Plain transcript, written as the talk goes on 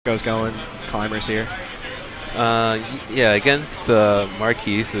goes going climbers here. Yeah, against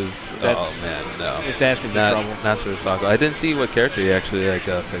Marquise is. Oh man, no. It's asking for trouble. Not for Falco. I didn't see what character he actually picked,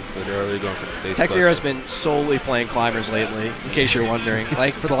 but they're already going for the stage. TecZero's been solely playing climbers lately, in case you're wondering.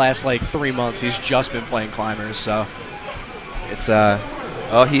 Like for the last 3 months, he's just been playing climbers. So it's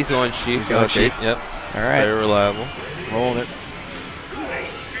Oh, he's going sheep. He's going sheep. Yep. All right. Very reliable. Rolling it.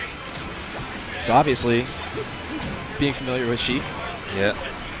 So obviously, being familiar with sheep. Yeah.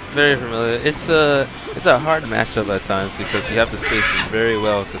 Very familiar. It's a hard matchup at times because you have to space it very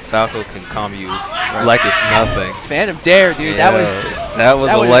well because Falco can combo you like it's nothing. Phantom Dare, dude. Yeah, that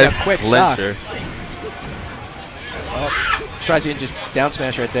was a life quick clincher. Oh, tries to just down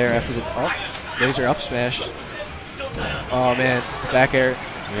smash right there after the laser up smash. Oh man, back air.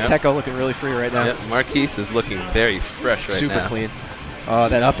 Yep. Teco looking really free right now. Yep. Marquise is looking very fresh right Super now. Super clean. Oh,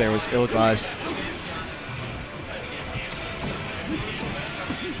 that up air was ill-advised.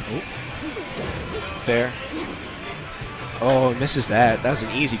 Fair. Oh, misses that. That was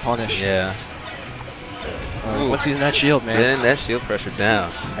an easy punish. Yeah. Once he's in that shield, man. Getting that shield pressure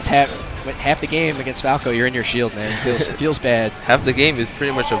down. That's half the game against Falco. You're in your shield, man. It feels bad. Half the game is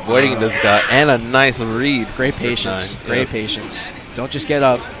pretty much avoiding this guy and a nice read. Great patience. Great patience. Don't just get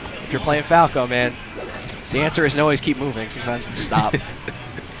up. If you're playing Falco, man, the answer isn't always keep moving. Sometimes it's stop.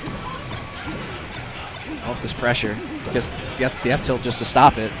 Oh, this pressure. Because the F tilt just to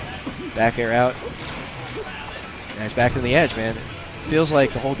stop it. Back air out. And he's back to the edge, man. Feels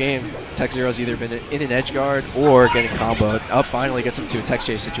like the whole game, TecZero's either been in an edge guard or getting comboed. Up finally gets him to a tech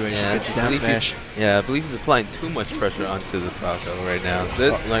chase situation. Yeah, gets the down smash. Yeah, I believe he's applying too much pressure onto this Falco right now.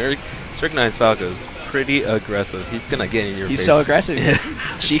 StriCNYN's Falco is pretty aggressive. He's going to get in your face. He's so aggressive.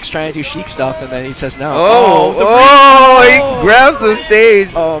 Sheik's trying to do Sheik stuff, and then he says no. He grabs the stage.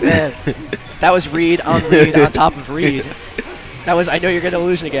 Oh, man. That was read on top of read. That was, I know you're going to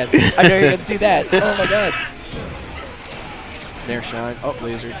lose again. I know you're going to do that. Oh, my God. Nair shine. Oh,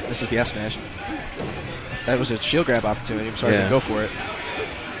 laser. This is the F smash. That was a shield grab opportunity. I'm sorry I didn't go for it.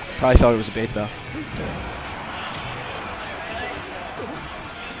 Probably thought it was a bait, though.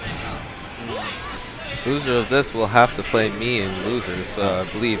 Loser of this will have to play me in losers,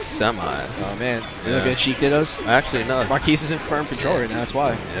 I believe semis. Oh, man. You look at Sheik Dittos? Actually, no. Marquise is in firm control right now. That's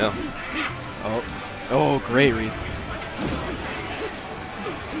why. Yeah. Oh, great read.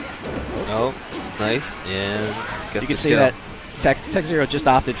 Oh, nice. And you can see that TecZero just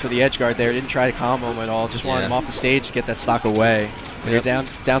opted for the edge guard there. Didn't try to combo him at all. Just wanted him off the stage to get that stock away. When you're down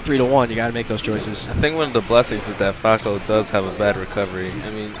 3-1, you got to make those choices. I think one of the blessings is that Falco does have a bad recovery.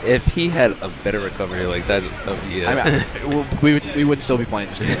 I mean, if he had a better recovery like that would be we would still be playing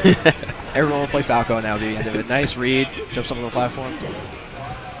this game. Everyone will play Falco now. The end of it. Nice read. Jumps up on the platform.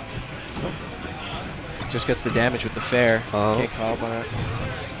 Just gets the damage with the fair. Can't call up on it.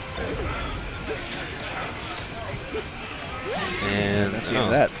 And that's the end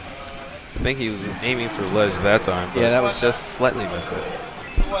of that. I think he was aiming for ledge that time, but that was just slightly missed it.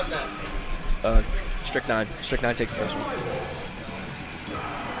 StriCNYN. StriCNYN takes the first one.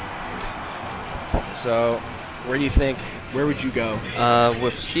 So, where do you think? Where would you go?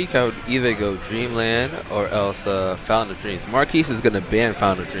 With Sheik, I would either go Dreamland or else Fountain of Dreams. Marquise is going to ban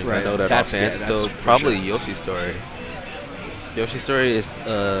Fountain of Dreams. Right. I know that offhand. So probably Yoshi's Story. Yoshi's Story is,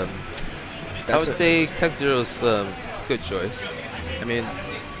 I would say TecZero's good choice. I mean,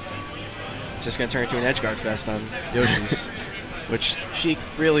 it's just going to turn into an edge guard fest on Yoshi's, which Sheik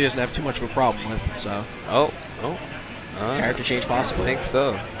really doesn't have too much of a problem with. So. Character change possible. I think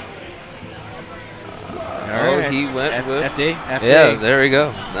so. Right. He went with FD. Yeah, there we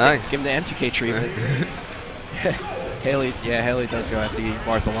go. Nice. Give him the MTK treatment. Haley does go FD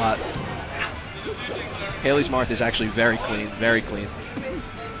Marth a lot. Haley's Marth is actually very clean, very clean.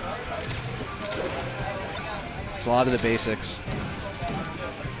 It's a lot of the basics.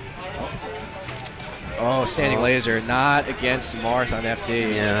 Oh, standing laser, not against Marth on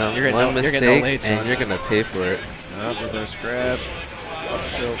FD. Yeah, you're getting no late, son. And you're gonna pay for it. Reverse grab. Up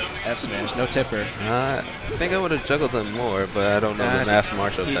tilt, F smash, no tipper. I think I would have juggled him more, but I don't know the math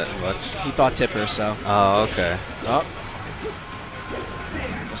martial that much. He thought tipper, so. Oh, okay. Oh.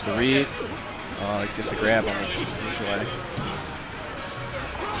 That's the read. Oh, just the grab on the neutral way.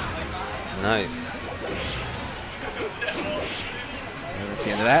 Nice. And that's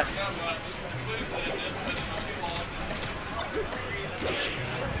the end of that.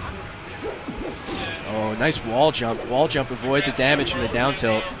 Oh, nice wall jump. Wall jump, avoid the damage from the down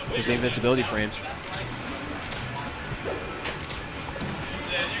tilt. There's the invincibility frames.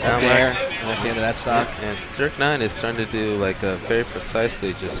 Up there, and that's the end of that stock. And StriCNYN is trying to do very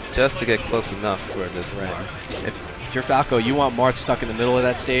precisely just to get close enough for this round. if you're Falco, you want Marth stuck in the middle of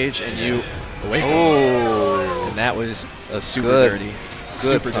that stage and you away from him. And that was a super dirty.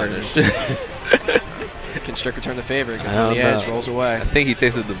 Super dirty. Can Strick return the favor? Gets on the edge, rolls away. I think he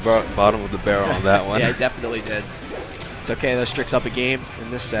tasted the bottom of the barrel on that one. Yeah, he definitely did. It's okay, though. Strick's up a game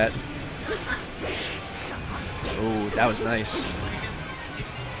in this set. Oh, that was nice.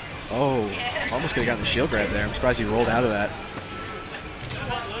 Oh, almost could have gotten the shield grab there. I'm surprised he rolled out of that.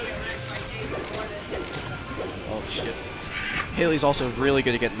 Oh, shit. Haley's also really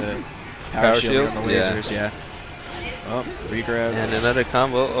good at getting the power shield on the lasers, yeah. Oh, regrab. And another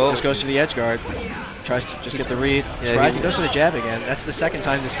combo. Oh, just goes to the edge guard. Tries to just get the read. Surprised he goes for the jab again. That's the second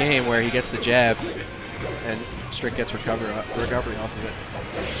time this game where he gets the jab, and Strick gets recovery off of it.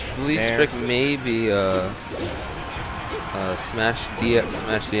 I believe Strick may be smash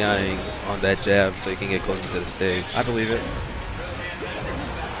DIing on that jab so he can get close to the stage. I believe it.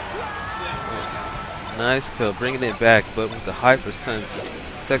 Nice kill, bringing it back, but with the high percents,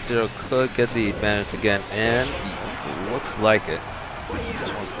 TecZero could get the advantage again, and looks like it.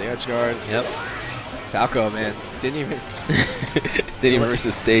 Just wants the edge guard. Yep. Falco, man, didn't even reach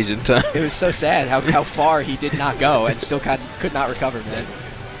the stage in time. It was so sad how far he did not go and still could not recover, man.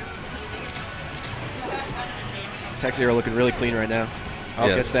 TecZero looking really clean right now. Oh,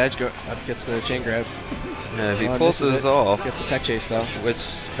 yes. Gets the edge guard, gets the chain grab. Yeah, if he pulls this off, gets the tech chase though, which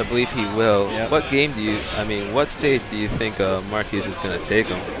I believe he will. Yep. What game do you? I mean, what stage do you think Marquise is going to take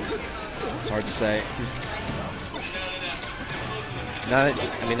him? It's hard to say. He's now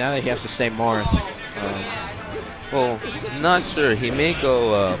that he has to stay Marth. Well, not sure. He may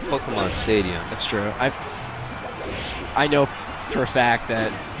go Pokemon Stadium. That's true. I know for a fact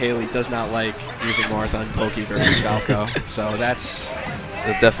that Haley does not like using Marth on Poke versus Falco, so that's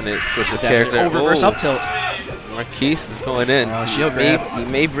a definite switch of character. Oh, reverse up tilt. Marquise is going in. Shield grab. He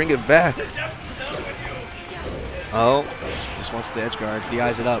may bring it back. Oh. Just wants the edge guard.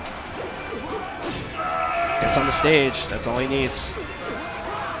 DIs it up. Gets on the stage. That's all he needs.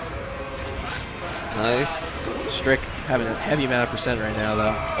 Nice. Strick having a heavy amount of percent right now,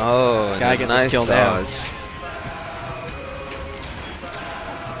 though. Oh, this guy getting nice this kill dodge. now.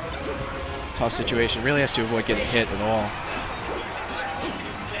 Tough situation. Really has to avoid getting hit at all.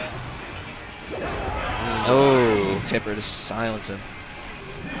 Oh. Tipper to silence him.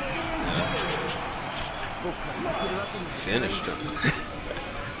 Finished him.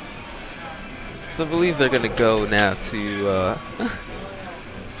 So I believe they're going to go now to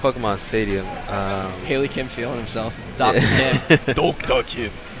Pokemon Stadium. Haley Kim feeling himself. Dr. Kim. Dr.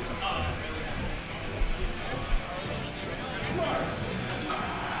 Kim.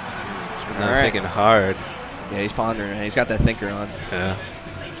 Not thinking hard. Yeah, he's pondering. He's got that thinker on. Yeah.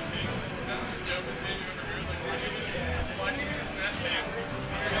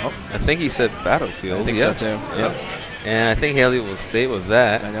 Oh, I think he said Battlefield. I think so too. Yep. And I think Haley will stay with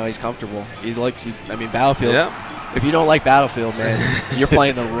that. I know he's comfortable. He likes. I mean, Battlefield. Yep. If you don't like Battlefield, man, you're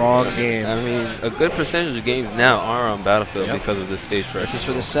playing the wrong game. I mean, a good percentage of games now are on Battlefield because of this stage pressure. This is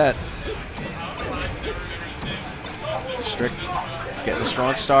for the set. Strick getting a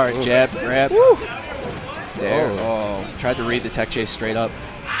strong start. Ooh. Jab, grab. Woo. Dare. Oh, tried to read the tech chase straight up.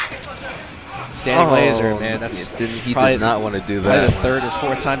 Standing laser, man. That's he did not want to do that. Probably the third or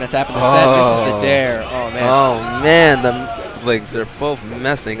fourth time that's happened this set. This is the dare. Oh man. Oh man. They're both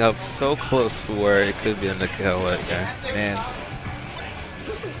messing up so close for where it could be in the kill right there. Man.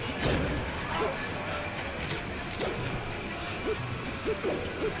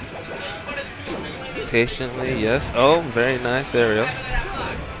 Patiently, yes. Oh, very nice aerial.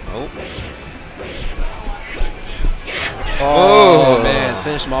 Oh. Oh, man.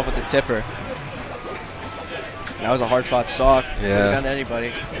 Finish him off with the tipper. That was a hard-fought stalk. Yeah. Could have gone to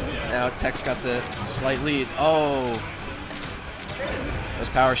anybody. Now Tech's got the slight lead. Oh. Those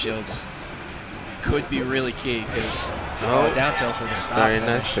power shields could be really key because down tilt for the stop. Very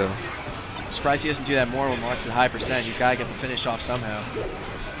nice kill. I'm surprised he doesn't do that more when Marth's at high percent. He's got to get the finish off somehow.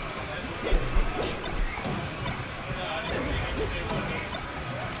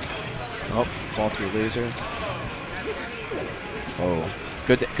 Oh, fall through laser. Oh,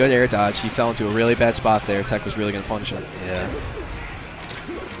 good air dodge. He fell into a really bad spot there. Tech was really going to punish him. Yeah.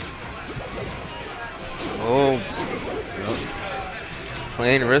 Oh.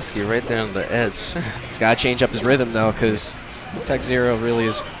 Playing risky right there on the edge. He's got to change up his rhythm though, because TecZero really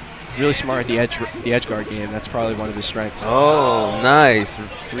is really smart at the edge guard game. That's probably one of his strengths. Oh, nice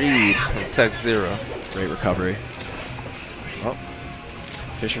read from TecZero. Great recovery. Oh,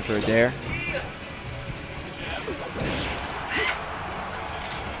 fishing for a dare.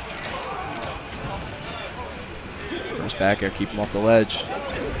 First back air, keep him off the ledge.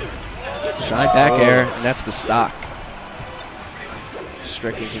 Shine back air, and that's the stock.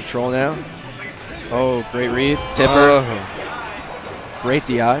 Strick in control now. Oh, great read. Tipper. Great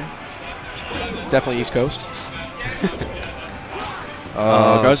DI. Definitely East Coast.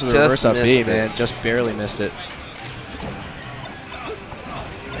 Goes to the reverse up B, man. Just barely missed it.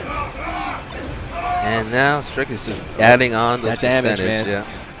 And now Strick is just adding on that damage, man. Yeah.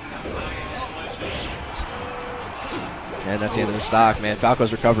 And that's the end of the stock, man.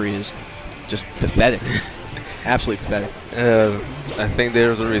 Falco's recovery is just pathetic. Absolutely pathetic. I think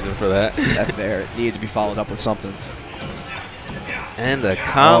there's a reason for that. That there needed to be followed up with something. And the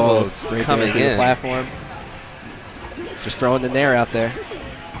combos coming in. The platform. Just throwing the nair out there.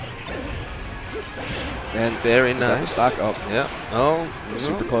 And very nice. The stock. Oh, yeah. Oh,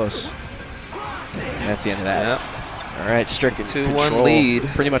 super close. And that's the end of that. Yep. All right, Strick 2-1 lead.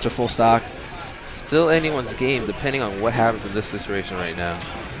 Pretty much a full stock. Still anyone's game, depending on what happens in this situation right now.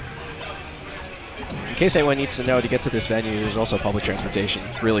 In case anyone needs to know, to get to this venue, there's also public transportation,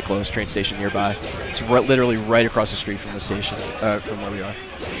 really close, train station nearby. It's literally right across the street from the station, from where we are.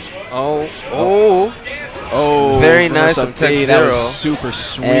 Oh, very nice from TecZero. That was super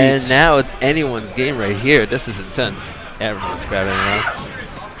sweet. And now it's anyone's game right here. This is intense. Everyone's grabbing around.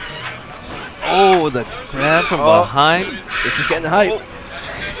 Oh, the grab from behind. This is getting hype.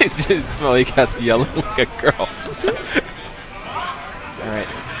 Smelly Cat's yelling like a girl. All right.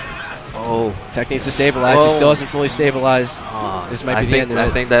 Oh, Tech needs to stabilize. He still hasn't fully stabilized. This might be the end of it. I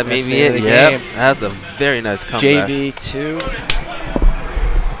think that may be it. Yep. That's a very nice comeback. JV2.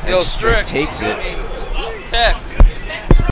 Yo, Strick takes it. Tech.